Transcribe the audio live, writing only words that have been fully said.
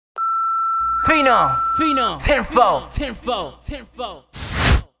Phenom, tenfold.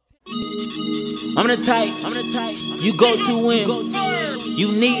 I'm the type, you go to when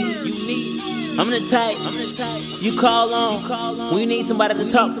you need. I'm the type, you call on when you need somebody to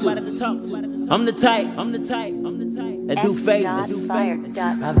talk to. I'm the type that do favors.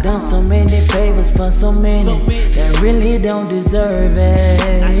 I've done so many favors for so many that really don't deserve it.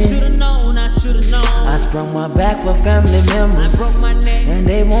 I should've known. I sprung my back for family members, I broke my neck, and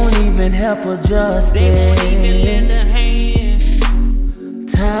they won't even help adjust they won't even lend a hand.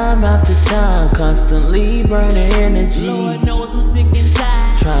 Time after time, constantly burning energy. Lord knows I'm sick and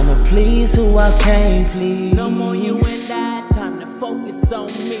tired, trying to please who I can't please. no more you and I, time to focus on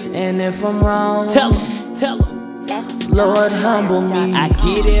me. And if I'm wrong, Tell 'em. Lord, humble me. I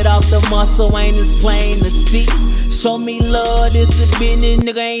get it off the muscle, ain't as plain to see. Show me love, this a business,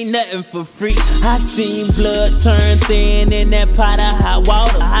 nigga, ain't nothing for free. I seen blood turn thin in that pot of hot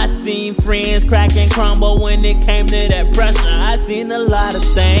water. I seen friends crack and crumble when it came to that pressure. I seen a lot of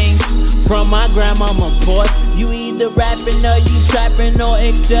things from my grandmama porch. You either rapping or you trapping or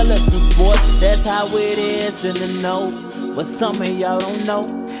excel at some sports. That's how it is in the know, but some of y'all don't know.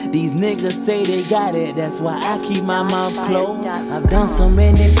 These niggas say they got it, that's why I keep my mouth closed. I've done so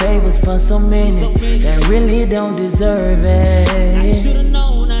many favors for so many that really don't deserve it. I should've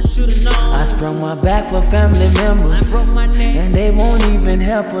known. I sprung my back for family members, I broke my neck, and they won't even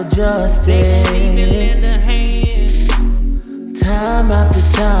help adjust they won't even lend it. a hand. Time after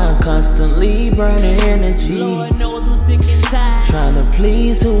time, constantly burning energy. Lord knows I'm sick and tired, Trying to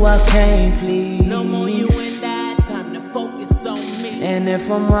please who I can't please. no more you and I, time to focus on me. And if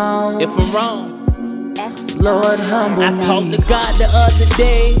I'm wrong, Lord, humble I me. talked to God the other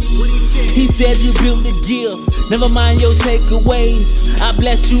day. He said you built the gift, never mind your takeaways. I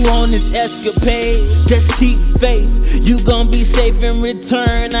bless you on this escapade. Just keep faith, you gon' be safe in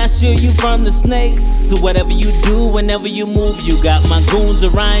return. I shield you from the snakes. So whatever you do, whenever you move, you got my goons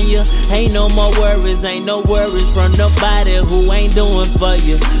around you. Ain't no more worries, ain't no worries from nobody who ain't doing for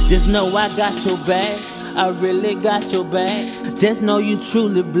you. Just know I got your back, I really got your back. Just know you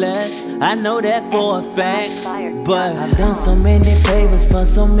truly blessed, I know that for a fact. But I've done so many favors for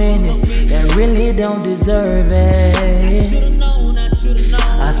so many that really don't deserve it.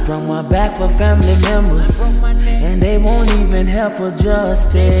 I sprung my back for family members, and they won't even help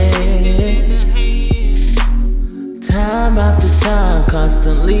adjust it. Time after time,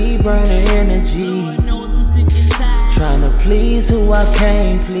 constantly burning energy, trying to please who I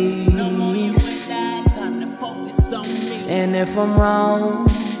can't please. And if I'm wrong,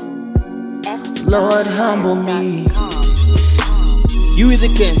 Lord, humble me. You either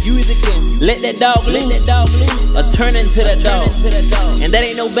can let that dog loose, or turn into that dog. And that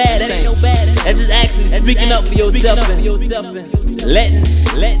ain't no bad thing. That's just actually speaking up for yourself and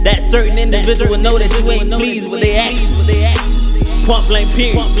letting that certain individual know that you ain't pleased with their actions. Point blank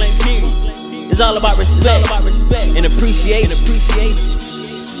period. It's all about respect and appreciation.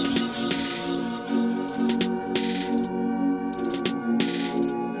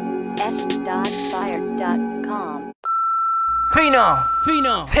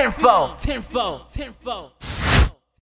 Phenom, tenfold.